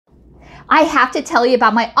I have to tell you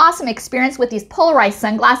about my awesome experience with these polarized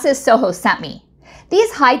sunglasses Soho sent me.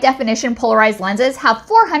 These high-definition polarized lenses have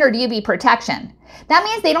 400 UV protection. That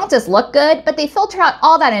means they don't just look good, but they filter out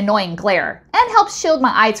all that annoying glare and help shield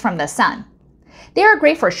my eyes from the sun. They are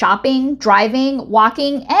great for shopping, driving,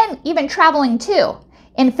 walking, and even traveling too.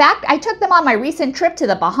 In fact, I took them on my recent trip to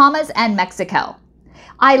the Bahamas and Mexico.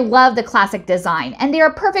 I love the classic design, and they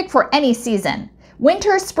are perfect for any season: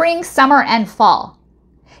 winter, spring, summer, and fall.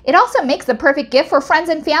 It also makes the perfect gift for friends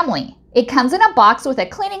and family. It comes in a box with a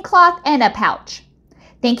cleaning cloth and a pouch.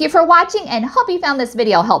 Thank you for watching and hope you found this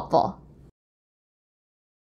video helpful.